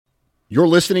You're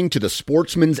listening to the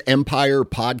Sportsman's Empire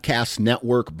Podcast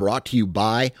Network, brought to you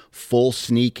by Full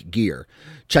Sneak Gear.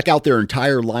 Check out their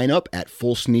entire lineup at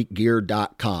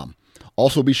fullsneakgear.com.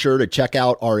 Also be sure to check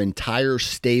out our entire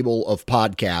stable of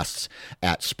podcasts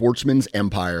at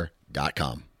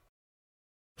sportsmansempire.com.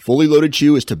 Fully Loaded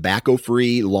Chew is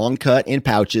tobacco-free, long cut in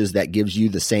pouches that gives you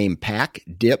the same pack,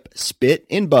 dip, spit,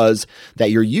 and buzz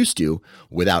that you're used to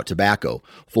without tobacco.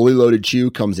 Fully Loaded Chew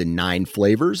comes in 9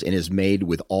 flavors and is made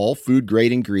with all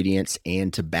food-grade ingredients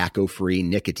and tobacco-free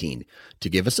nicotine. To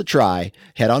give us a try,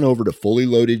 head on over to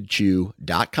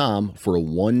fullyloadedchew.com for a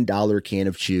 $1 can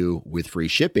of chew with free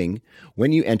shipping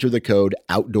when you enter the code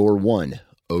OUTDOOR1,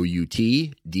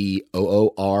 OUTDOOR,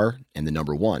 and the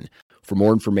number 1. For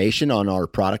more information on our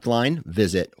product line,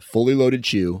 visit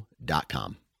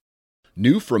fullyloadedchew.com.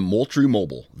 New from Moultrie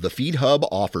Mobile, the Feed Hub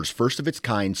offers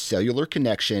first-of-its-kind cellular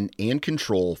connection and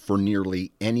control for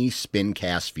nearly any spin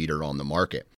cast feeder on the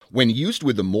market. When used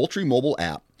with the Moultrie Mobile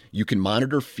app, you can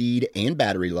monitor feed and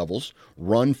battery levels,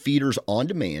 run feeders on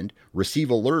demand, receive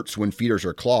alerts when feeders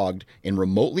are clogged, and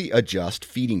remotely adjust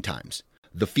feeding times.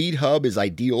 The Feed Hub is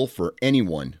ideal for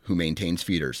anyone who maintains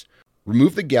feeders.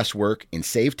 Remove the guesswork and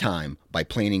save time by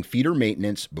planning feeder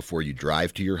maintenance before you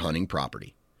drive to your hunting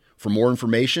property. For more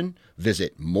information,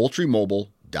 visit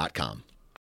moultriemobile.com.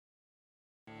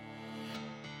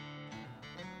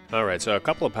 All right, so a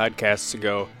couple of podcasts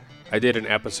ago, I did an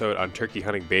episode on turkey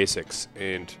hunting basics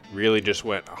and really just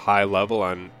went high level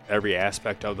on every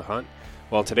aspect of the hunt.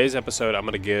 Well, in today's episode, I'm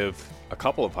going to give a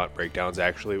couple of hunt breakdowns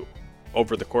actually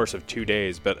over the course of 2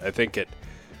 days, but I think it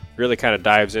really kind of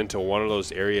dives into one of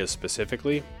those areas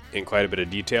specifically in quite a bit of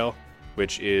detail,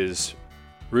 which is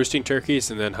roosting turkeys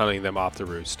and then hunting them off the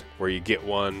roost, where you get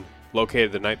one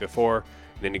located the night before,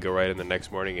 and then you go right in the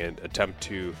next morning and attempt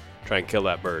to try and kill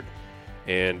that bird.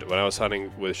 And when I was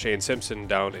hunting with Shane Simpson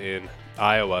down in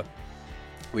Iowa,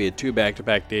 we had 2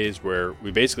 back-to-back days where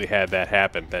we basically had that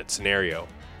happen, that scenario,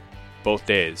 both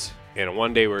days. And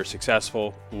one day we were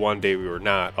successful, one day we were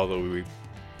not, although we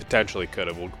potentially could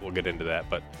have. We'll get into that.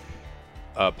 But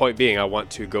point being, I want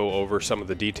to go over some of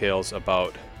the details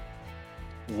about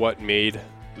what made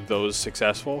those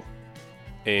successful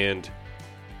and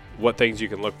what things you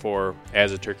can look for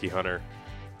as a turkey hunter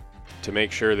to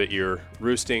make sure that your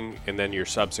roosting and then your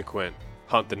subsequent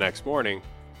hunt the next morning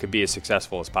could be as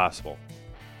successful as possible.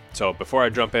 So before I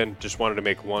jump in, just wanted to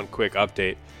make one quick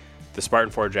update. The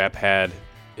Spartan Forge app had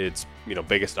its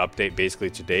biggest update basically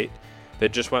to date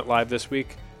that just went live this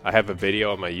week. I have a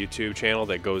video on my YouTube channel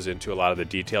that goes into a lot of the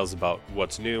details about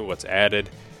what's new, what's added.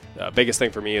 The biggest thing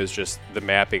for me is just the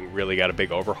mapping really got a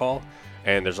big overhaul,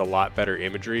 and there's a lot better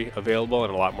imagery available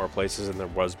in a lot more places than there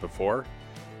was before.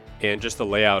 And just the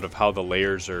layout of how the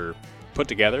layers are put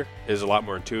together is a lot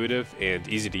more intuitive and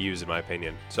easy to use in my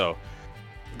opinion. So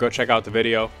go check out the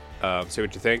video, see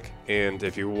what you think, and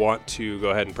if you want to go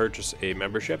ahead and purchase a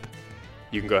membership,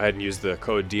 you can go ahead and use the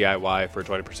code DIY for a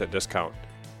 20% discount.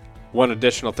 One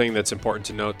additional thing that's important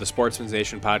to note, the Sportsman's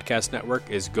Nation Podcast Network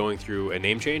is going through a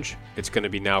name change. It's going to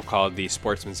be now called the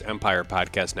Sportsman's Empire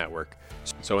Podcast Network.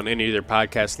 So in any of their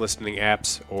podcast listening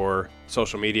apps or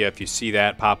social media, if you see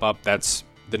that pop up, that's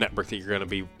the network that you're going to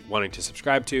be wanting to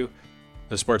subscribe to.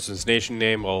 The Sportsman's Nation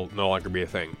name will no longer be a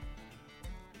thing.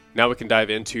 Now we can dive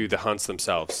into the hunts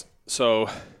themselves. So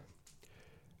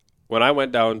when I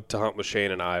went down to hunt with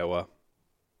Shane in Iowa,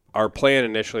 our plan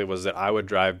initially was that I would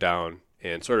drive down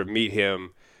and sort of meet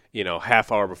him,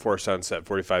 half hour before sunset,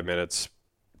 45 minutes,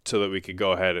 so that we could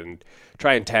go ahead and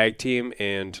try and tag team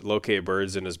and locate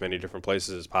birds in as many different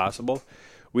places as possible.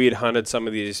 We had hunted some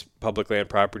of these public land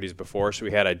properties before, so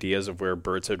we had ideas of where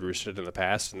birds had roosted in the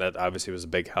past, and that obviously was a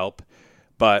big help.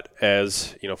 But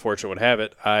as fortune would have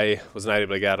it, I was not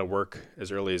able to get out of work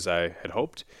as early as I had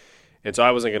hoped, and so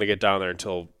I wasn't going to get down there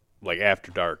until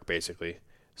after dark, basically.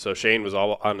 So Shane was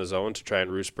all on his own to try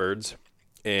and roost birds,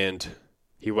 and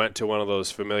he went to one of those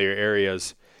familiar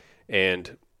areas,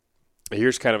 and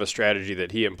here's kind of a strategy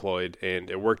that he employed,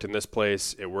 and it worked in this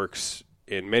place. It works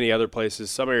in many other places.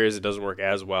 Some areas it doesn't work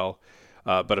as well,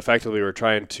 but effectively we're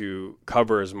trying to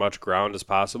cover as much ground as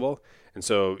possible, and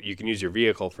so you can use your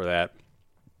vehicle for that.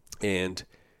 And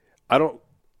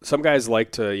some guys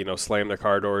like to, slam their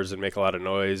car doors and make a lot of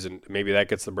noise, and maybe that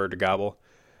gets the bird to gobble.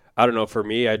 I don't know. For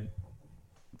me, I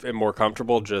am more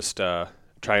comfortable just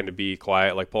trying to be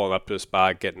quiet, like pulling up to a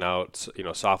spot, getting out,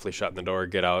 softly shutting the door,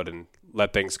 get out and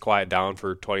let things quiet down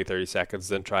for 20, 30 seconds,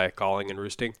 then try calling and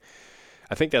roosting.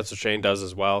 I think that's what Shane does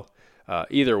as well.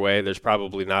 Either way, there's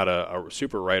probably not a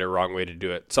super right or wrong way to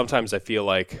do it. Sometimes I feel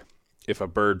like if a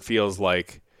bird feels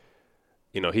like,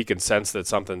 he can sense that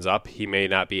something's up, he may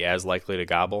not be as likely to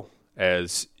gobble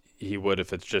as he would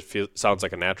if it just sounds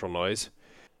like a natural noise.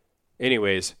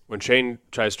 Anyways, when Shane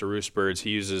tries to roost birds,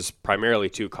 he uses primarily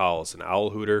two calls, an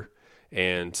owl hooter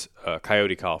and a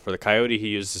coyote call. For the coyote, he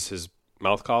uses his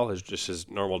mouth call, just his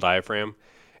normal diaphragm,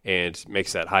 and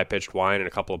makes that high-pitched whine and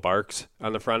a couple of barks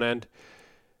on the front end.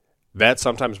 That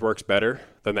sometimes works better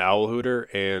than the owl hooter,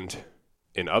 and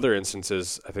in other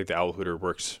instances, I think the owl hooter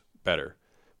works better.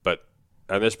 But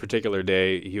on this particular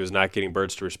day, he was not getting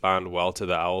birds to respond well to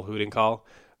the owl hooting call,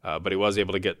 but he was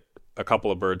able to get a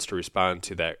couple of birds to respond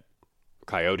to that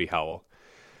coyote howl.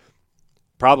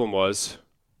 Problem was,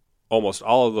 almost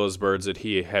all of those birds that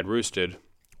he had roosted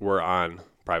were on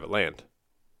private land.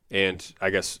 And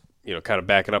I guess, kind of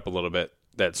back it up a little bit,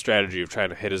 that strategy of trying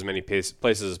to hit as many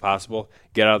places as possible,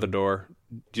 get out of the door,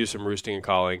 do some roosting and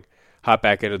calling, hop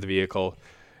back into the vehicle,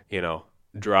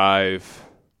 drive,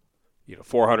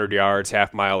 400 yards,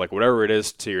 half mile, like whatever it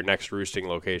is to your next roosting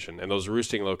location. And those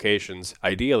roosting locations,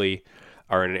 ideally,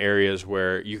 are in areas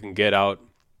where you can get out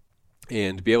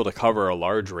and be able to cover a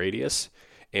large radius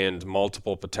and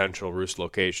multiple potential roost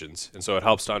locations. And so it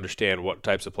helps to understand what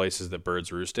types of places that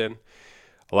birds roost in.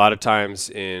 A lot of times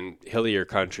in hillier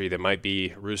country, they might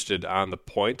be roosted on the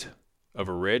point of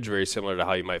a ridge, very similar to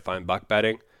how you might find buck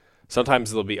bedding.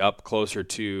 Sometimes they'll be up closer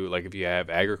to, like if you have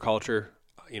agriculture,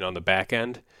 on the back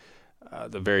end,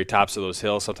 the very tops of those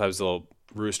hills. Sometimes they'll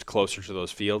roost closer to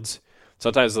those fields.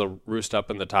 Sometimes they'll roost up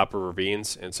in the top of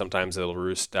ravines, and sometimes they'll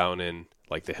roost down in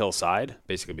like the hillside,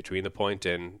 basically between the point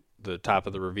and the top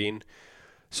of the ravine.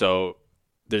 So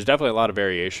there's definitely a lot of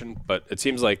variation, but it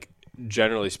seems like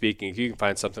generally speaking, if you can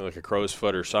find something like a crow's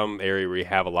foot or some area where you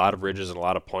have a lot of ridges and a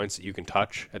lot of points that you can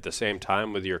touch at the same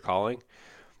time with your calling,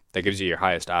 that gives you your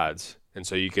highest odds. And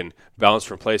so you can bounce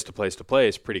from place to place to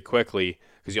place pretty quickly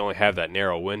because you only have that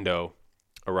narrow window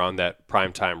around that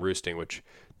prime time roosting, which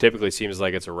typically seems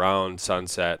like it's around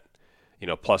sunset,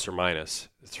 plus or minus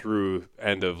through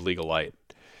end of legal light.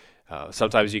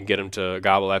 Sometimes you can get them to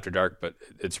gobble after dark, but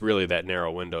it's really that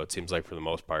narrow window, it seems like, for the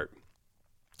most part.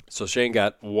 So Shane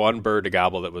got one bird to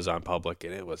gobble that was on public,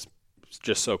 and it was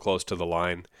just so close to the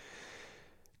line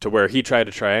to where he tried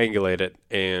to triangulate it,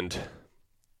 and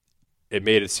it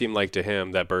made it seem like to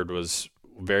him that bird was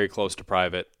very close to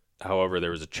private. However,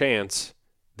 there was a chance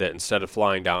that instead of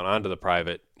flying down onto the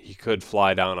private, he could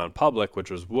fly down on public,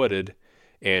 which was wooded,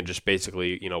 and just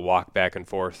basically, walk back and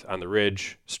forth on the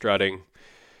ridge, strutting,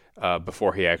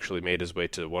 before he actually made his way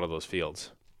to one of those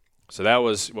fields. So that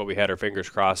was what we had our fingers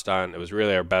crossed on. It was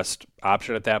really our best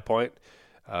option at that point.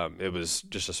 It was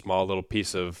just a small little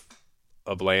piece of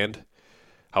land.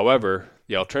 However,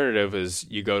 the alternative is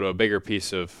you go to a bigger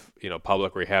piece of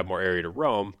public where you have more area to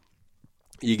roam.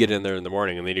 You get in there in the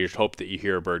morning, and then you just hope that you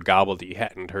hear a bird gobble that you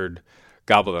hadn't heard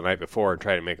gobble the night before and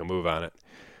try to make a move on it.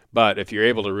 But if you're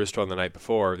able to roost one the night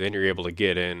before, then you're able to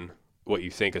get in what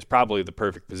you think is probably the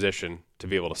perfect position to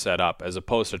be able to set up, as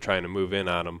opposed to trying to move in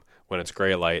on them when it's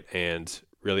gray light and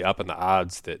really upping the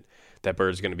odds that that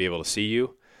bird's going to be able to see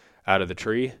you out of the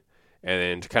tree,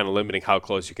 and kind of limiting how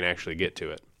close you can actually get to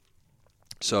it.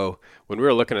 So when we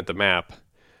were looking at the map,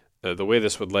 the way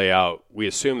this would lay out, we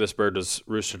assumed this bird was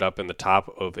roosted up in the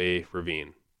top of a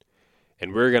ravine.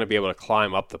 And we were going to be able to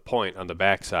climb up the point on the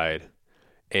backside.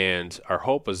 And our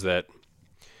hope was that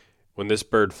when this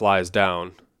bird flies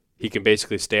down, he can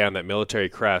basically stay on that military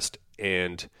crest.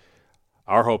 And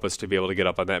our hope is to be able to get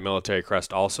up on that military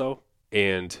crest also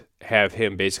and have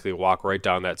him basically walk right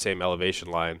down that same elevation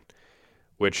line,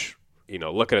 which,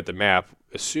 looking at the map,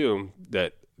 assume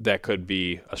that that could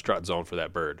be a strut zone for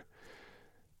that bird.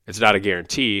 It's not a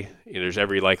guarantee. There's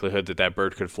every likelihood that that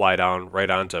bird could fly down right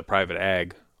onto private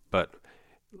ag, but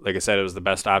like I said, it was the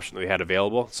best option that we had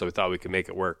available, so we thought we could make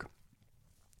it work.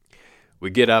 We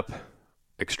get up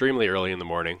extremely early in the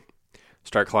morning,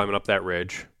 start climbing up that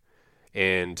ridge,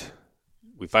 and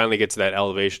we finally get to that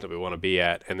elevation that we want to be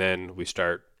at, and then we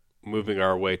start moving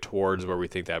our way towards where we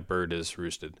think that bird is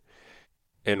roosted.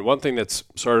 And one thing that's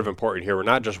sort of important here, we're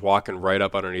not just walking right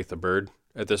up underneath the bird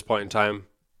at this point in time.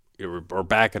 We're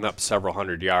backing up several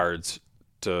hundred yards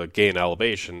to gain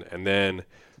elevation and then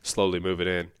slowly move it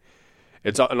in.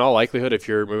 It's in all likelihood, if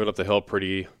you're moving up the hill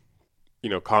pretty,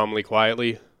 calmly,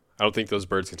 quietly, I don't think those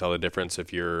birds can tell the difference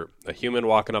if you're a human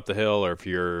walking up the hill or if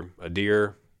you're a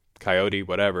deer, coyote,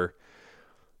 whatever.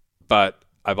 But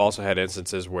I've also had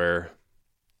instances where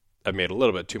I've made a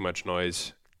little bit too much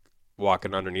noise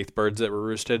walking underneath birds that were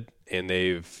roosted, and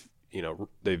they've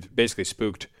basically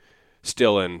spooked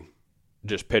still in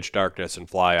just pitch darkness and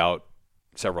fly out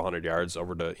several hundred yards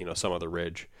over to, some other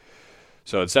ridge.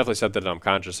 So it's definitely something that I'm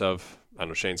conscious of. I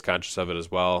know Shane's conscious of it as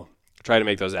well. Try to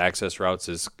make those access routes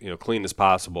as, clean as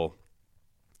possible.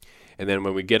 And then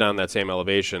when we get on that same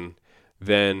elevation,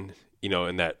 then,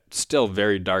 in that still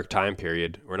very dark time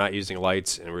period, we're not using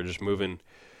lights and we're just moving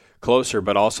closer,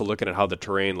 but also looking at how the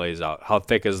terrain lays out. How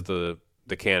thick is the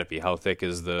canopy? How thick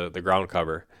is the ground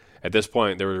cover? At this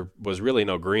point, there was really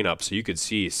no green up, so you could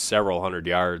see several hundred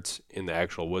yards in the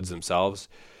actual woods themselves.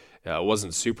 It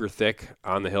wasn't super thick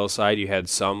on the hillside. You had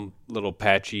some little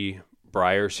patchy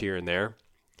briars here and there.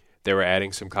 They were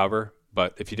adding some cover,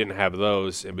 but if you didn't have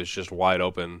those, it was just wide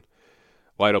open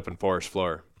forest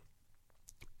floor.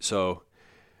 So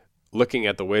looking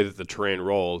at the way that the terrain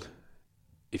rolled,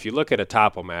 if you look at a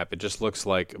topo map, it just looks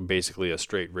like basically a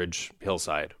straight ridge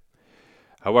hillside.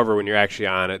 However, when you're actually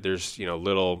on it, there's,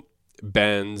 little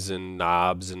bends and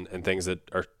knobs and things that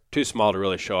are too small to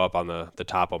really show up on the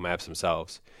topo maps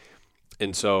themselves.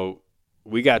 And so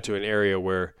we got to an area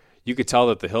where you could tell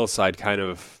that the hillside kind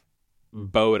of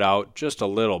bowed out just a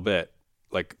little bit,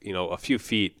 like, a few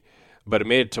feet, but it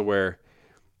made it to where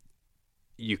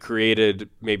you created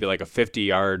maybe like a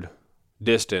 50-yard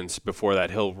distance before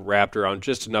that hill wrapped around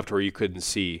just enough to where you couldn't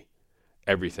see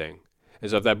everything.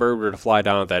 And so if that bird were to fly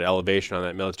down at that elevation on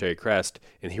that military crest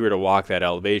and he were to walk that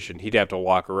elevation, he'd have to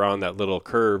walk around that little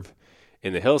curve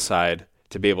in the hillside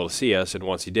to be able to see us. And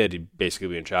once he did, he'd basically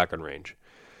be in shotgun range.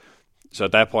 So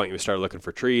at that point, you would start looking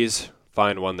for trees,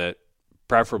 find one that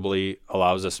preferably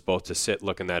allows us both to sit,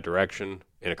 look in that direction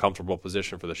in a comfortable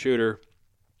position for the shooter,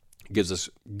 gives us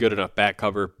good enough back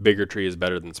cover. Bigger tree is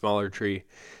better than smaller tree.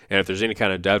 And if there's any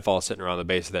kind of deadfall sitting around the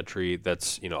base of that tree,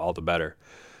 that's, all the better.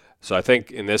 So I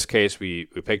think in this case, we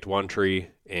picked one tree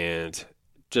and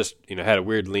just, had a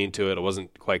weird lean to it. It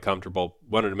wasn't quite comfortable.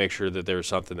 Wanted to make sure that there was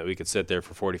something that we could sit there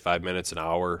for 45 minutes, an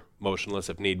hour, motionless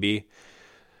if need be.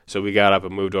 So we got up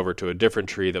and moved over to a different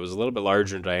tree that was a little bit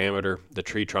larger in diameter. The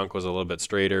tree trunk was a little bit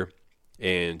straighter,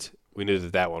 and we knew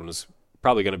that that one was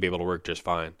probably going to be able to work just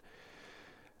fine.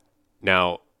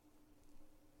 Now,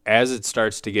 as it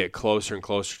starts to get closer and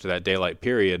closer to that daylight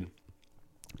period,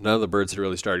 none of the birds had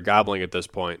really started gobbling at this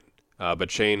point,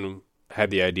 but Shane had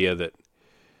the idea that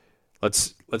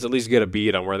let's at least get a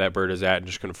bead on where that bird is at and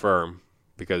just confirm,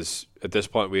 because at this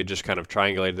point we had just kind of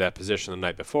triangulated that position the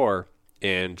night before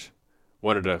and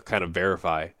wanted to kind of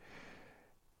verify.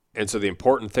 And so the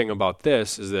important thing about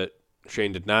this is that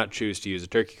Shane did not choose to use a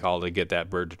turkey call to get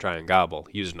that bird to try and gobble.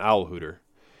 He used an owl hooter.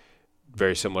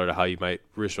 Very similar to how you might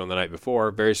roost one the night before,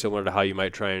 very similar to how you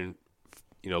might try and,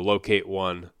 locate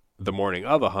one the morning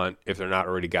of a hunt if they're not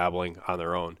already gobbling on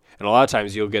their own. And a lot of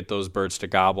times you'll get those birds to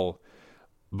gobble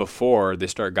before they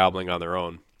start gobbling on their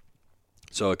own.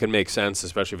 So it can make sense,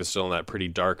 especially if it's still in that pretty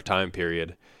dark time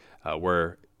period,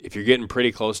 where if you're getting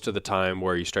pretty close to the time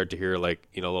where you start to hear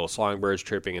little songbirds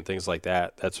chirping and things like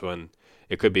that, that's when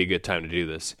it could be a good time to do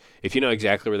this. If you know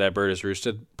exactly where that bird is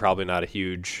roosted, probably not a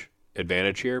huge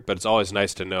advantage here, but it's always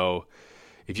nice to know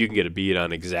if you can get a bead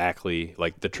on exactly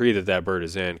the tree that bird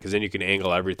is in, because then you can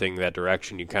angle everything that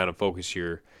direction. You kind of focus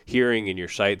your hearing and your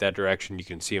sight that direction. You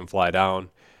can see them fly down.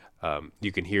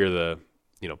 You can hear the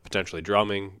potentially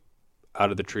drumming out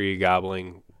of the tree,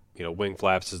 gobbling, wing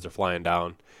flaps as they're flying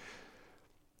down.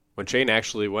 When Shane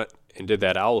actually went and did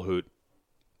that owl hoot,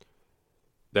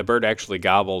 that bird actually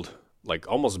gobbled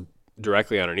almost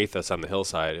directly underneath us on the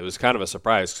hillside. It was kind of a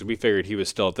surprise because we figured he was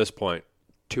still at this point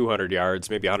 200 yards,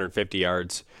 maybe 150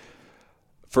 yards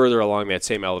further along that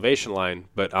same elevation line,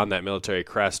 but on that military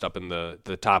crest up in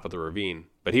the top of the ravine.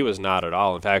 But he was not at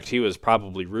all. In fact, he was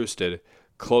probably roosted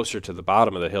closer to the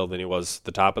bottom of the hill than he was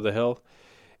the top of the hill.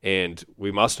 And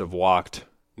we must have walked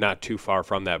not too far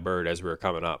from that bird as we were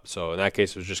coming up. So in that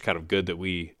case, it was just kind of good that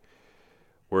we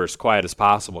were as quiet as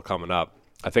possible coming up.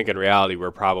 I think in reality, we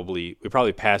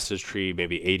probably passed his tree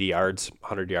maybe 80 yards,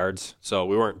 100 yards. So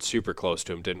we weren't super close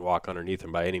to him, didn't walk underneath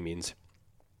him by any means.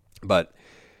 But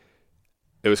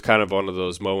it was kind of one of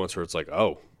those moments where it's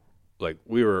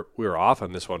we were off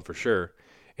on this one for sure.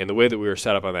 And the way that we were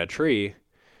set up on that tree,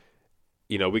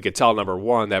 we could tell, number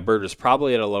one, that bird was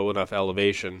probably at a low enough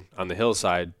elevation on the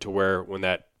hillside to where when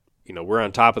that, we're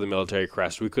on top of the military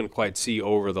crest, we couldn't quite see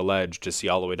over the ledge to see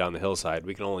all the way down the hillside.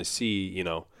 We can only see,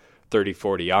 30,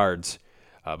 40 yards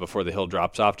before the hill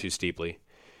drops off too steeply.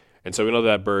 And so we know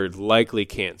that bird likely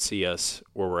can't see us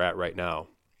where we're at right now.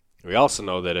 We also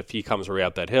know that if he comes way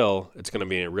up that hill, it's going to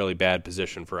be in a really bad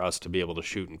position for us to be able to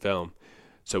shoot and film.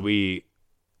 So we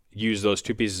use those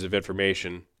two pieces of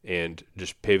information and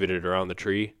just pivoted around the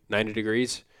tree 90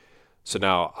 degrees. So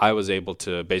now I was able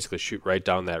to basically shoot right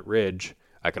down that ridge.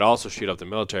 I could also shoot up the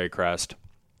military crest,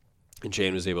 and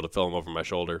Shane was able to film over my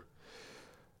shoulder.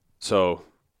 So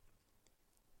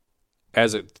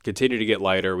as it continued to get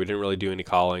lighter, we didn't really do any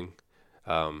calling.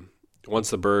 Once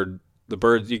the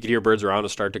birds, you could hear birds around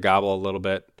us start to gobble a little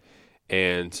bit.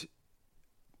 And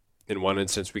in one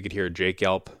instance, we could hear a Jake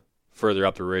yelp further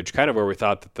up the ridge, kind of where we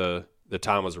thought that the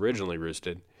tom was originally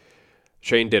roosted.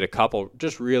 Shane did a couple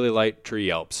just really light tree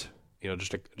yelps,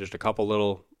 just a couple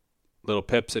little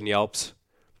pips and yelps.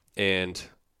 And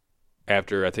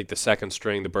after, I think, the second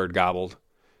string, the bird gobbled.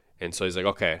 And so he's like,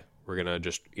 okay, we're going to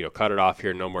just, cut it off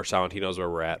here. No more sound. He knows where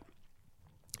we're at.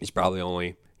 He's probably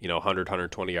only, 100,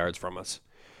 120 yards from us.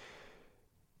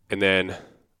 And then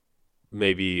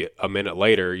maybe a minute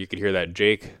later, you could hear that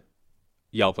Jake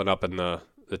yelping up in the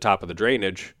top of the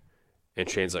drainage. And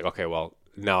Shane's like, okay, well,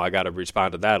 now I got to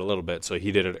respond to that a little bit. So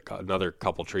he did another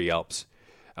couple tree yelps.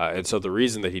 And so the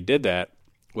reason that he did that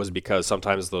was because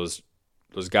sometimes those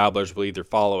gobblers will either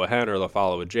follow a hen or they'll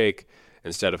follow a Jake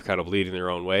instead of kind of leading their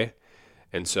own way.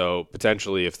 And so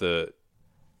potentially if it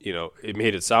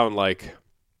made it sound like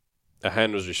a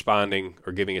hen was responding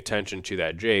or giving attention to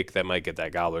that Jake, that might get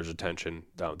that gobbler's attention.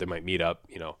 They might meet up,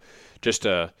 just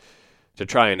to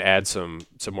try and add some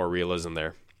more realism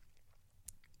there.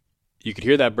 You could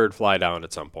hear that bird fly down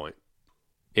at some point.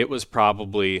 It was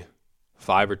probably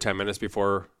 5 or 10 minutes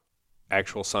before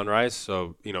actual sunrise.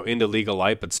 So, into legal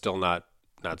light, but still not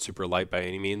super light by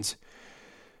any means.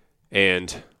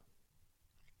 And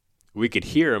we could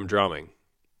hear him drumming,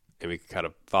 and we could kind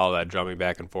of follow that drumming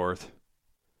back and forth.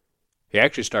 He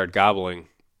actually started gobbling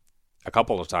a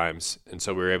couple of times, and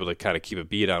so we were able to kind of keep a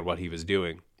beat on what he was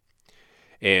doing.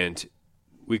 And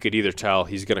we could either tell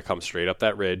he's going to come straight up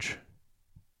that ridge,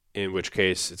 in which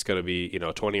case it's going to be, a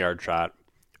 20-yard shot,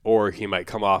 or he might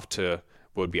come off to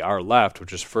what would be our left,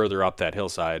 which is further up that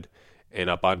hillside and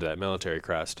up onto that military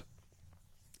crest.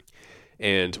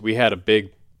 And we had a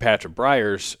big patch of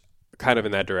briars kind of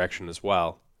in that direction as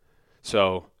well.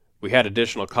 So we had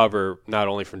additional cover, not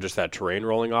only from just that terrain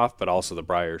rolling off, but also the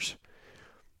briars.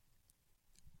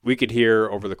 We could hear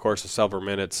over the course of several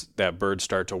minutes that bird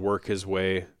start to work his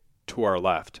way to our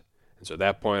left. And so at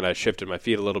that point, I shifted my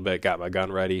feet a little bit, got my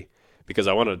gun ready, because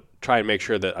I want to try and make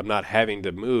sure that I'm not having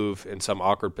to move in some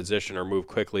awkward position or move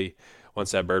quickly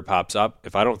once that bird pops up.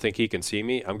 If I don't think he can see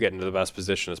me, I'm getting to the best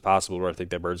position as possible where I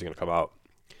think that bird's going to come out.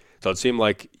 So it seemed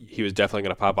like he was definitely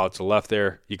going to pop out to the left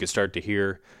there. You could start to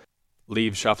hear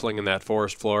leaves shuffling in that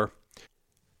forest floor.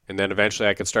 And then eventually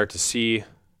I could start to see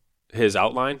his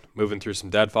outline moving through some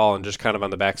deadfall and just kind of on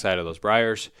the backside of those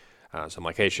briars. So I'm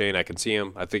like, hey, Shane, I can see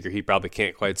him. I figure he probably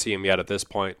can't quite see him yet at this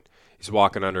point. He's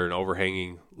walking under an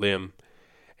overhanging limb.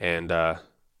 And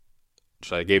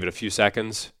so I gave it a few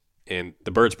seconds. And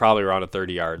the bird's probably around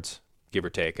 30 yards, give or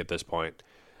take, at this point.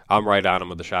 I'm right on him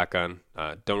with the shotgun.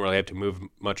 Don't really have to move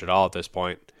much at all at this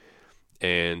point.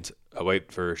 And I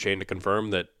wait for Shane to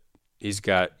confirm that he's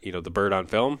got, the bird on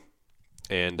film,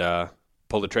 and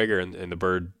pull the trigger, and the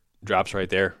bird drops right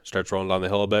there, starts rolling down the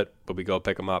hill a bit, but we go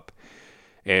pick him up.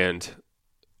 And,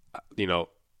 it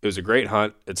was a great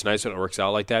hunt. It's nice when it works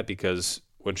out like that, because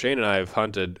when Shane and I have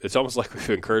hunted, it's almost like we've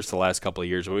been cursed the last couple of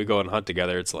years. When we go and hunt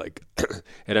together, it's like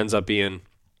it ends up being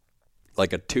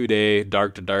like a 2-day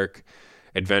dark to dark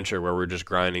adventure where we're just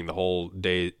grinding the whole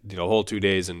day, whole 2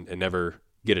 days and never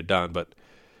get it done. But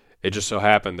it just so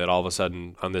happened that all of a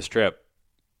sudden on this trip,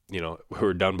 we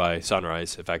were done by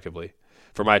sunrise effectively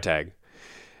for my tag.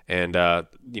 And,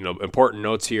 important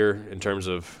notes here in terms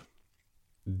of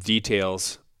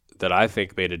details that I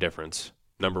think made a difference.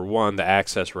 Number one, the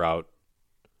access route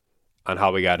on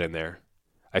how we got in there.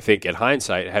 I think in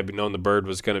hindsight, had we known the bird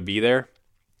was going to be there,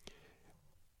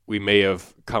 we may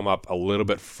have come up a little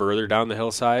bit further down the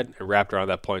hillside and wrapped around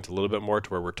that point a little bit more to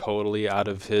where we're totally out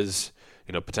of his,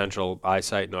 potential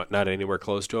eyesight, not anywhere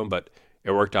close to him, but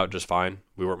it worked out just fine.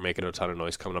 We weren't making a ton of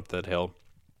noise coming up that hill.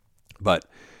 But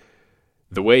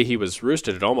the way he was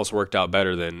roosted, it almost worked out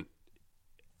better than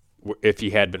if he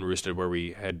had been roosted where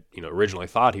we had, originally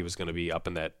thought he was going to be up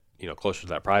in that, closer to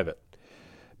that private.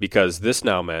 Because this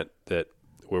now meant that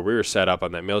where we were set up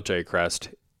on that military crest,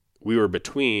 we were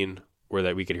between where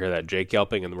that we could hear that Jake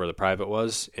yelping and where the private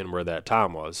was and where that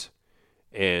tom was.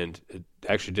 And it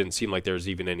actually didn't seem like there was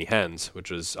even any hens,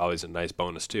 which was always a nice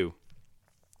bonus too.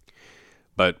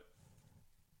 But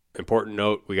important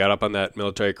note, we got up on that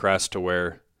military crest to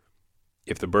where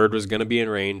if the bird was going to be in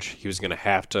range, he was going to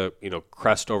have to,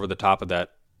 crest over the top of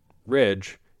that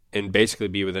ridge and basically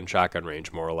be within shotgun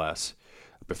range, more or less,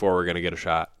 before we're going to get a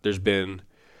shot. There's been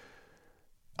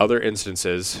other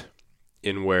instances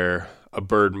in where a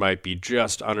bird might be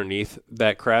just underneath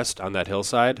that crest on that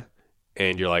hillside,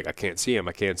 and you're like, I can't see him.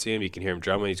 You can hear him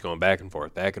drumming. He's going back and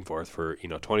forth for,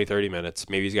 20, 30 minutes.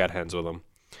 Maybe he's got hens with him.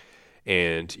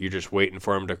 And you're just waiting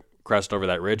for him to crest over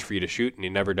that ridge for you to shoot, and he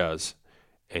never does.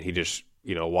 And he just,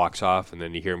 walks off, and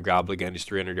then you hear him gobble again. He's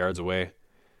 300 yards away.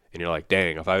 And you're like,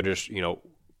 dang, if I would just,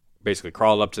 basically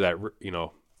crawled up to that,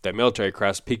 that military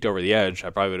crest, peeked over the edge, I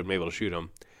probably would have been able to shoot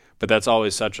him. But that's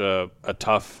always such a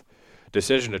tough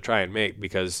decision to try and make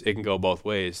because it can go both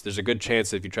ways. There's a good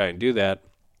chance that if you try and do that,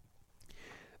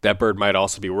 that bird might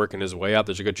also be working his way up.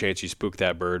 There's a good chance you spook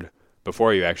that bird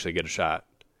before you actually get a shot.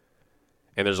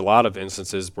 And there's a lot of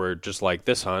instances where, just like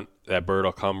this hunt, that bird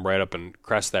will come right up and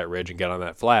crest that ridge and get on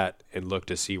that flat and look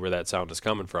to see where that sound is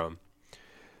coming from.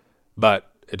 But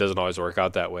it doesn't always work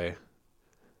out that way.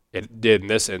 It did in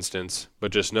this instance,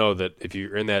 but just know that if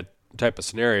you're in that type of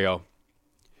scenario,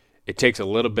 it takes a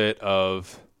little bit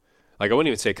of, I wouldn't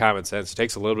even say common sense. It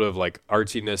takes a little bit of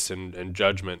artsiness and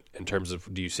judgment in terms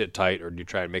of, do you sit tight or do you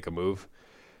try and make a move?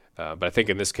 But I think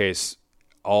in this case,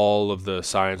 all of the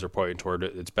signs are pointing toward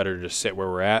it. It's better to just sit where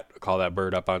we're at, call that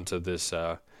bird up onto this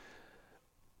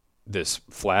this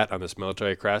flat on this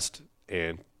military crest,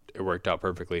 and it worked out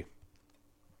perfectly.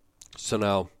 So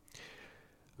now,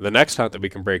 the next hunt that we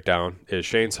can break down is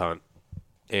Shane's hunt.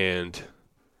 And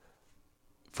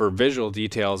for visual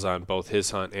details on both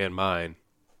his hunt and mine,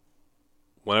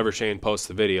 whenever Shane posts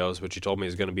the videos, which he told me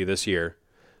is going to be this year,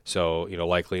 so,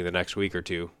 likely in the next week or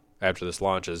two after this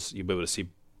launches, you'll be able to see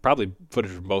probably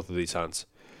footage from both of these hunts.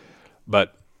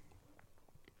 But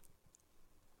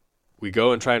we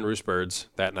go and try and roost birds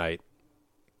that night.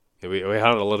 We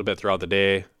hunted a little bit throughout the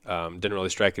day, didn't really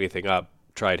strike anything up,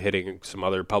 tried hitting some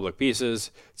other public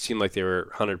pieces. It seemed like they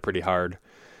were hunted pretty hard.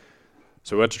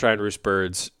 So we went to try and roost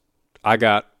birds. I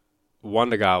got one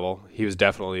to gobble. He was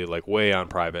definitely way on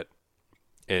private.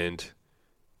 And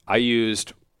I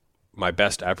used my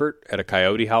best effort at a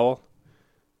coyote howl,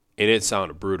 and it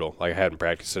sounded brutal. I hadn't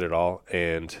practiced it at all,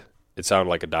 and it sounded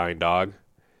like a dying dog.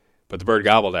 But the bird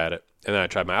gobbled at it. And then I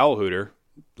tried my owl hooter,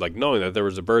 knowing that there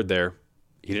was a bird there.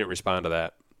 He didn't respond to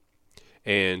that.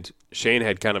 And Shane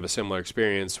had kind of a similar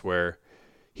experience where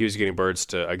he was getting birds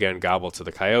to, again, gobble to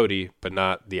the coyote, but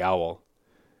not the owl.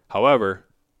 However,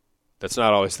 that's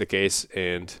not always the case,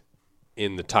 and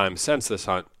in the time since this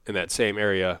hunt, in that same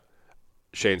area,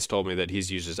 Shane's told me that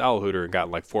he's used his owl hooter and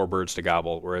gotten 4 birds to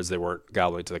gobble, whereas they weren't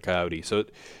gobbling to the coyote. So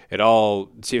it all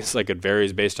seems like it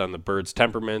varies based on the bird's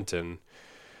temperament, and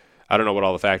I don't know what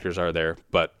all the factors are there,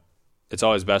 but it's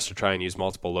always best to try and use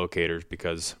multiple locators,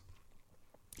 because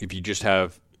if you just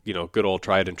have, good old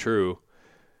tried and true,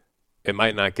 it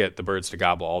might not get the birds to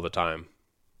gobble all the time.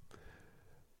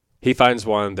 He finds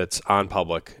one that's on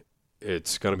public.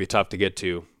 It's going to be tough to get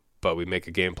to, but we make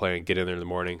a game plan and get in there in the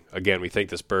morning. Again, we think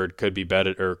this bird could be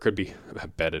bedded, or could be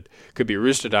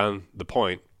roosted on the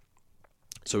point.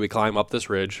 So we climb up this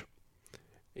ridge,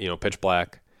 pitch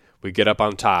black. We get up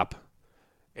on top,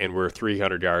 and we're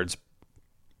 300 yards,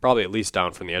 probably at least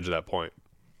down from the edge of that point.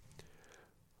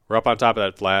 We're up on top of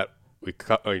that flat. We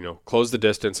close the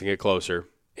distance and get closer.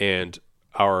 And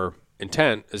our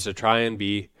intent is to try and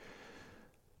be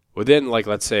within,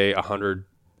 let's say, 100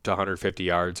 to 150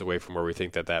 yards away from where we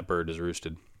think that bird is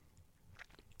roosted.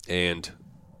 And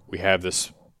we have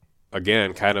this,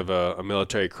 again, kind of a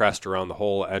military crest around the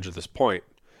whole edge of this point,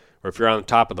 where if you're on the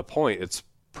top of the point, it's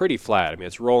pretty flat. I mean,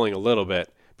 it's rolling a little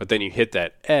bit, but then you hit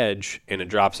that edge and it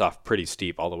drops off pretty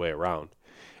steep all the way around.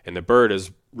 And the bird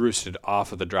is roosted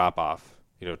off of the drop-off,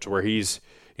 to where he's,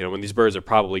 when these birds are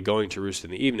probably going to roost in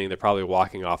the evening, they're probably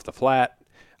walking off the flat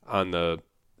on the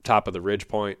top of the ridge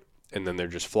point, and then they're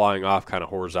just flying off kind of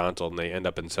horizontal, and they end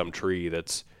up in some tree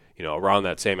that's, around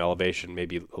that same elevation,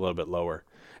 maybe a little bit lower.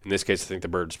 In this case, I think the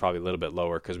bird's probably a little bit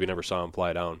lower because we never saw him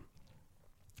fly down.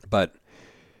 But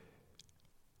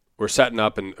we're setting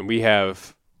up, and we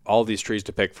have all these trees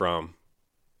to pick from,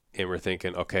 and we're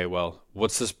thinking, okay, well,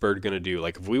 what's this bird going to do?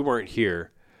 If we weren't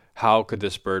here, how could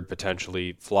this bird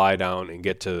potentially fly down and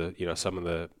get to, some of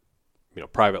the,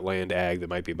 private land ag that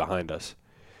might be behind us?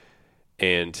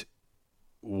 And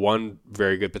one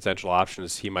very good potential option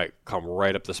is he might come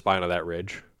right up the spine of that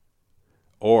ridge,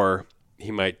 or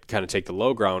he might kind of take the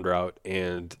low ground route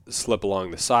and slip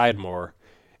along the side more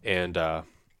and,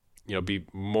 be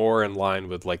more in line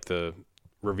with the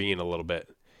ravine a little bit.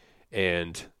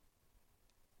 And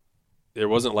there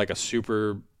wasn't a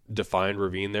super defined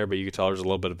ravine there, but you could tell there was a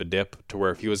little bit of a dip to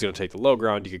where if he was going to take the low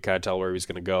ground, you could kind of tell where he was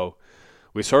going to go.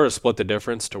 We sort of split the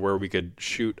difference to where we could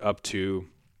shoot up to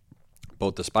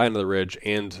both the spine of the ridge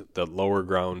and the lower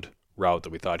ground route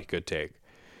that we thought he could take.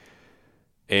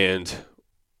 And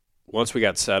once we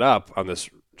got set up on this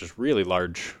just really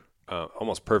large,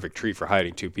 almost perfect tree for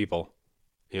hiding 2 people,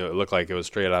 it looked like it was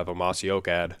straight out of a Mossy Oak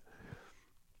ad.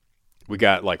 We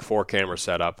got 4 cameras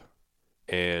set up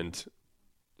and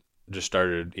just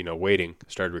started,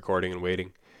 started recording and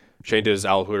waiting. Shane did his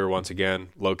owl hooter once again,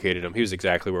 located him. He was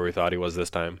exactly where we thought he was this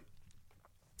time.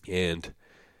 And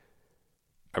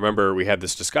I remember we had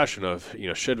this discussion of,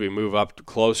 should we move up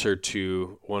closer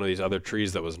to one of these other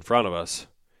trees that was in front of us?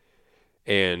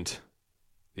 And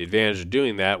the advantage of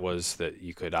doing that was that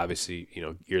you could obviously,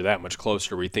 you're that much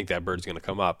closer where you think that bird's going to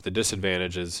come up. The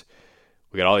disadvantage is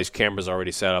we got all these cameras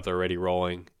already set up, they're already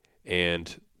rolling,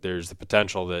 and there's the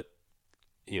potential that,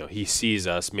 he sees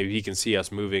us. Maybe he can see us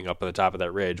moving up on the top of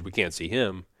that ridge. We can't see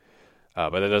him,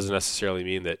 but that doesn't necessarily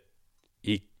mean that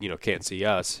he, can't see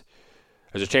us.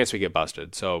 There's a chance we get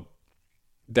busted. So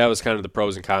that was kind of the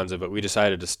pros and cons of it. We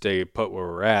decided to stay put where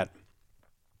we're at.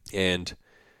 And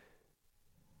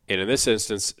in this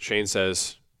instance, Shane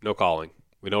says, no calling.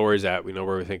 We know where he's at. We know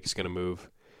where we think he's going to move.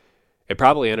 It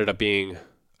probably ended up being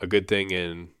a good thing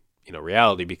in,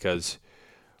 reality, because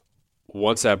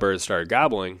once that bird started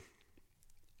gobbling,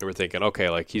 and we're thinking, okay,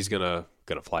 like he's gonna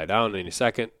fly down in any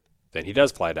second. Then he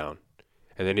does fly down.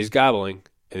 And then he's gobbling,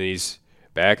 and he's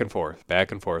back and forth.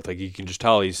 Like you can just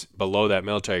tell he's below that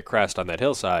military crest on that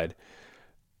hillside,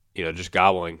 just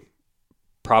gobbling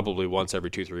probably once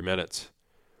every 2-3 minutes.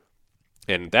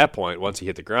 And at that point, once he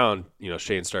hit the ground,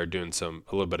 Shane started doing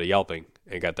a little bit of yelping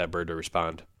and got that bird to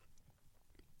respond.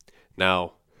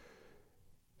 Now,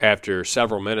 after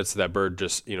several minutes of that bird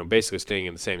just, basically staying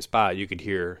in the same spot, you could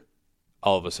hear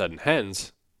all of a sudden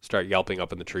hens start yelping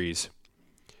up in the trees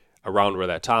around where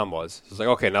that tom was. So it's like,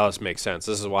 okay, now this makes sense.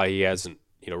 This is why he hasn't,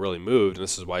 really moved, and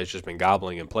this is why he's just been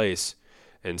gobbling in place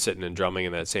and sitting and drumming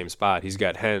in that same spot. He's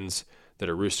got hens that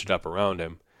are roosted up around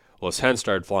him. Well, his hens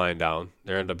started flying down.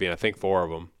 There ended up being, I think, 4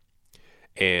 of them.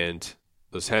 And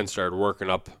those hens started working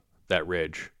up that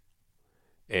ridge.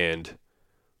 And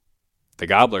the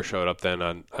gobbler showed up then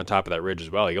on top of that ridge as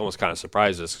well. He almost kind of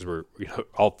surprised us because we're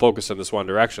all focused in this one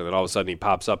direction. Then all of a sudden he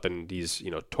pops up and he's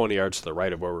 20 yards to the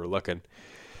right of where we're looking.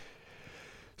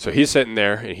 So he's sitting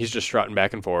there and he's just strutting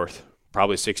back and forth,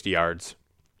 probably 60 yards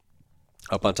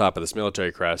up on top of this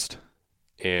military crest.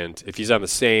 And if he's on the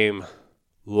same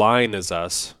line as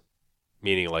us,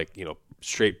 meaning like,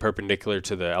 straight perpendicular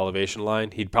to the elevation line,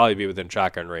 he'd probably be within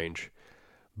shotgun range.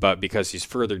 But because he's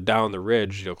further down the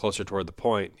ridge, closer toward the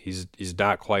point, he's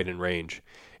not quite in range.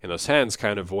 And those hens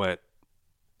kind of went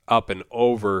up and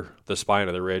over the spine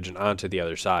of the ridge and onto the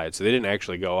other side. So they didn't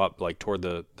actually go up like toward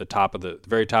the top of the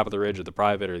very top of the ridge of the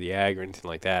private or the ag or anything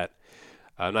like that.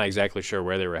 I'm not exactly sure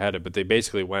where they were headed, but they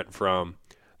basically went from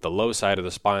the low side of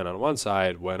the spine on one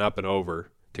side, went up and over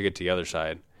to get to the other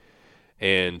side.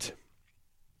 And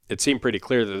it seemed pretty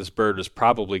clear that this bird was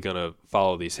probably going to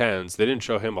follow these hens. They didn't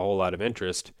show him a whole lot of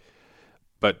interest,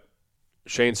 but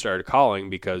Shane started calling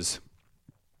because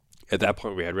at that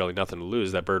point we had really nothing to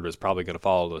lose. That bird was probably going to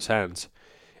follow those hens.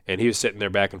 And he was sitting there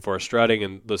back and forth strutting,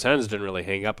 and those hens didn't really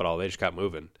hang up at all. They just got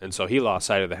moving. And so he lost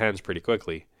sight of the hens pretty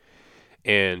quickly.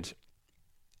 And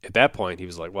at that point he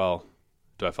was like, well,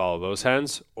 do I follow those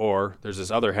hens? Or there's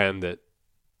this other hen that,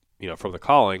 from the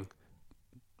calling,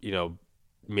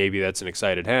 maybe that's an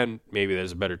excited hen. Maybe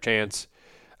there's a better chance.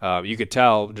 You could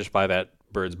tell just by that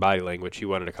bird's body language he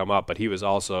wanted to come up, but he was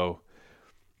also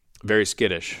very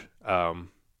skittish.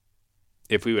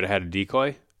 If we would have had a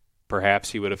decoy,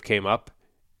 perhaps he would have came up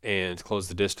and closed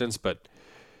the distance, but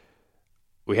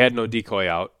we had no decoy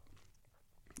out,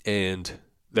 and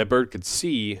that bird could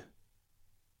see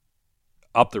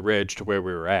up the ridge to where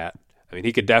we were at. I mean,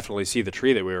 he could definitely see the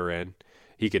tree that we were in.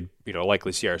 He could,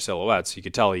 likely see our silhouettes. You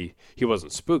could tell he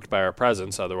wasn't spooked by our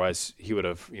presence. Otherwise, he would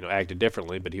have, acted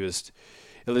differently. But it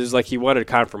was like he wanted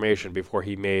confirmation before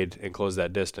he made and closed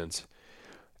that distance.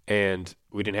 And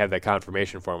we didn't have that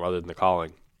confirmation for him other than the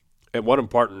calling. And one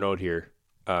important note here,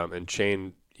 and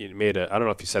Shane made I don't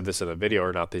know if he said this in a video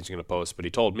or not that he's going to post, but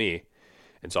he told me,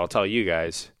 and so I'll tell you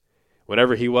guys,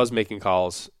 whenever he was making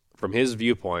calls, from his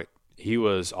viewpoint, he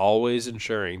was always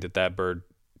ensuring that bird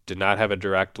did not have a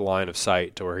direct line of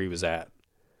sight to where he was at.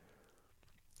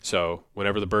 So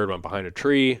whenever the bird went behind a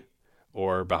tree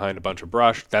or behind a bunch of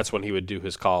brush, that's when he would do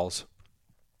his calls.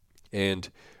 And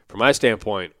from my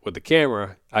standpoint, with the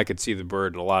camera, I could see the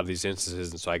bird in a lot of these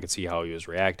instances, and so I could see how he was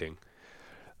reacting.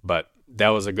 But that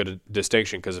was a good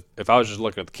distinction, because if I was just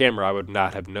looking at the camera, I would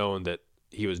not have known that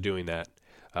he was doing that.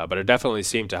 But it definitely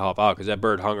seemed to help out, because that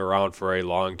bird hung around for a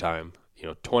long time,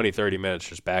 20, 30 minutes,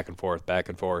 just back and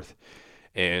forth.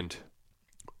 And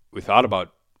we thought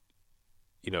about,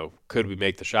 could we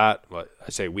make the shot? Well, I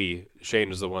say we. Shane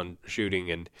was the one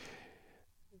shooting, and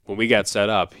when we got set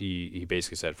up, he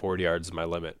basically said 40 yards is my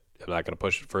limit. I'm not going to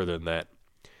push it further than that.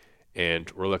 And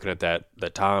we're looking at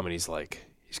that tom, and he's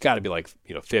got to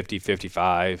be 50,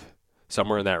 55,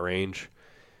 somewhere in that range.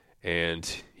 And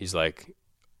he's like,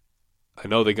 I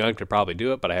know the gun could probably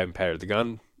do it, but I haven't patted the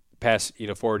gun past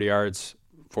 40 yards.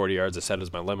 40 yards I said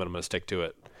is my limit. I'm going to stick to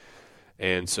it.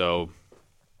 And so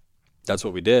that's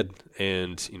what we did,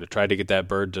 and tried to get that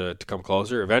bird to come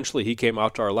closer. Eventually, he came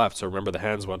out to our left. So remember, the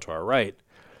hens went to our right.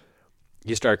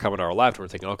 He started coming to our left, and we're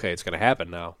thinking, okay, it's going to happen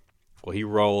now. Well, he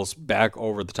rolls back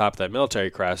over the top of that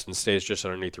military crest and stays just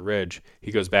underneath the ridge.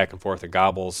 He goes back and forth and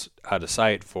gobbles out of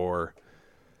sight for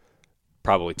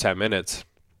probably 10 minutes.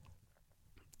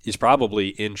 He's probably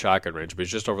in shotgun range, but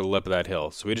he's just over the lip of that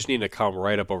hill. So we just need to come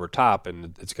right up over top,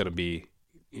 and it's going to be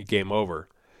game over.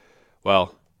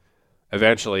 Well,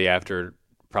 eventually, after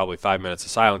probably 5 minutes of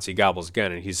silence, he gobbles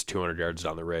again, and he's 200 yards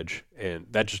down the ridge. And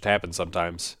that just happens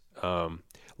sometimes.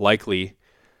 Likely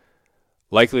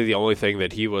the only thing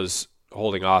that he was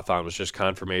holding off on was just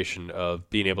confirmation of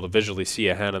being able to visually see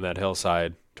a hen on that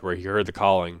hillside to where he heard the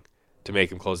calling to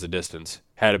make him close the distance.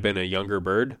 Had it been a younger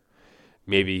bird,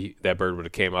 maybe that bird would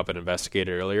have came up and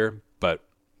investigated earlier, but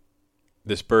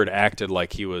this bird acted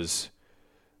like he was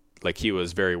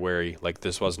very wary, like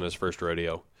this wasn't his first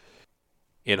rodeo.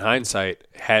 In hindsight,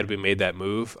 had we made that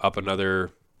move up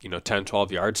another 10,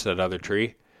 12 yards to that other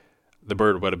tree, the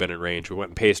bird would have been in range. We went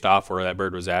and paced off where that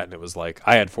bird was at, and it was like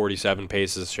I had 47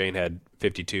 paces, Shane had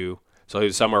 52, so he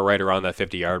was somewhere right around that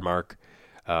 50-yard mark.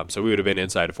 So we would have been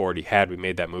inside of 40 had we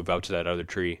made that move out to that other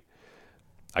tree.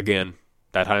 Again,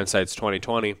 that hindsight's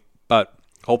 20/20, but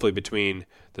hopefully between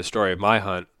the story of my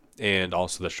hunt and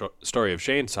also the story of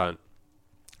Shane's hunt,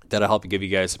 that'll help give you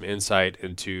guys some insight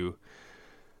into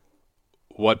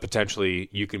what potentially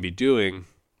you can be doing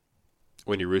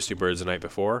when you're roosting birds the night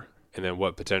before, and then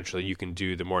what potentially you can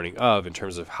do the morning of in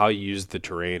terms of how you use the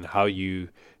terrain, how you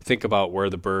think about where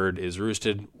the bird is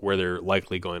roosted, where they're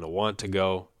likely going to want to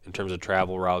go in terms of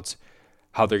travel routes,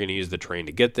 how they're going to use the terrain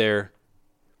to get there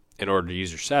in order to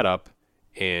use your setup,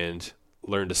 and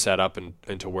learn to set up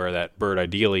into where that bird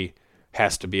ideally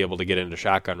has to be able to get into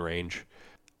shotgun range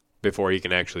before he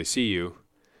can actually see you,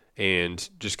 and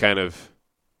just kind of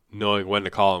knowing when to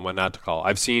call and when not to call.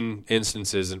 I've seen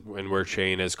instances in where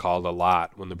Shane has called a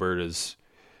lot when the bird is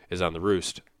on the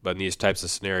roost, but in these types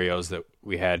of scenarios that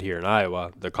we had here in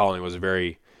Iowa, the calling was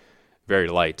very, very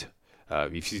light.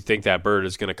 If you think that bird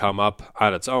is going to come up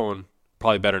on its own,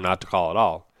 probably better not to call at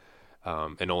all,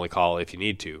 and only call if you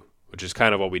need to, which is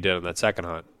kind of what we did on that second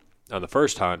hunt. On the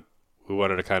first hunt, we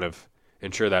wanted to kind of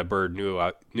ensure that bird knew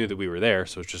that we were there,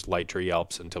 so it's just light tree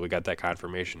yelps until we got that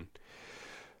confirmation.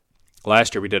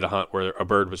 Last year we did a hunt where a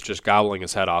bird was just gobbling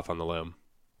his head off on the limb,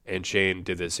 and Shane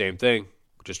did the same thing,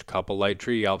 just a couple light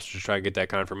tree yelps to try and get that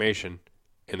confirmation,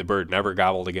 and the bird never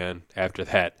gobbled again after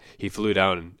that. He flew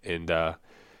down and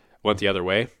went the other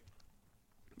way,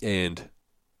 and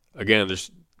again,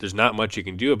 there's not much you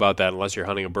can do about that unless you're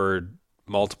hunting a bird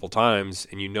multiple times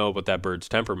and you know what that bird's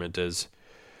temperament is.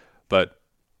 But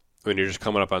when you're just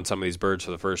coming up on some of these birds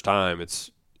for the first time,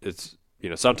 it's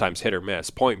sometimes hit or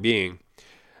miss. Point being,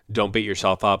 don't beat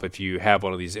yourself up if you have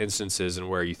one of these instances and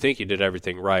where you think you did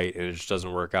everything right and it just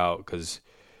doesn't work out, because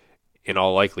in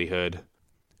all likelihood,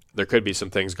 there could be some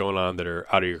things going on that are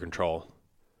out of your control.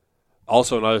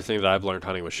 Also, another thing that I've learned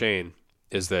hunting with Shane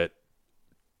is that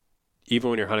even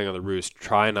when you're hunting on the roost,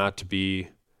 try not to be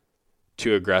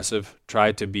too aggressive.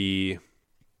 Try to be,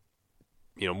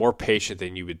 more patient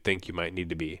than you would think you might need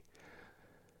to be.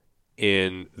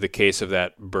 In the case of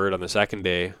that bird on the second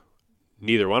day,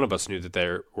 neither one of us knew that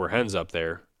there were hens up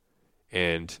there,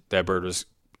 and that bird was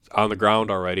on the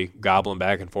ground already, gobbling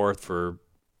back and forth for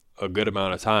a good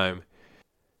amount of time.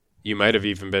 You might have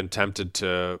even been tempted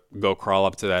to go crawl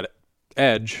up to that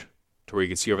edge to where you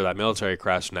could see over that military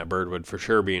crest, and that bird would for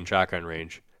sure be in shotgun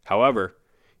range. However,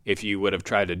 if you would have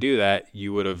tried to do that,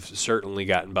 you would have certainly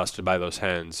gotten busted by those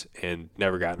hens and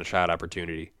never gotten a shot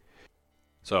opportunity.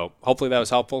 So hopefully that was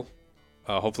helpful.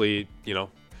 Hopefully,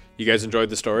 you guys enjoyed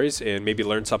the stories and maybe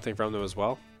learned something from them as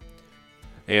well.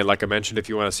 And like I mentioned, if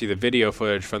you want to see the video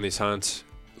footage from these hunts,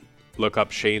 look up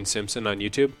Shane Simpson on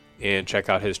YouTube and check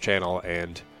out his channel,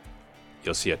 and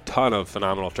you'll see a ton of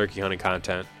phenomenal turkey hunting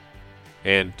content.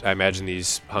 And I imagine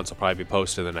these hunts will probably be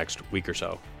posted in the next week or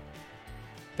so.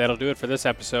 That'll do it for this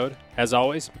episode. As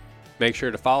always, make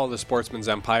sure to follow the Sportsman's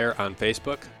Empire on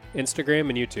Facebook, Instagram,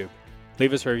 and YouTube.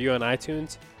 Leave us a review on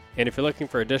iTunes. And if you're looking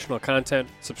for additional content,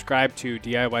 subscribe to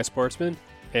DIY Sportsman.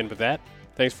 And with that,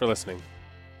 thanks for listening.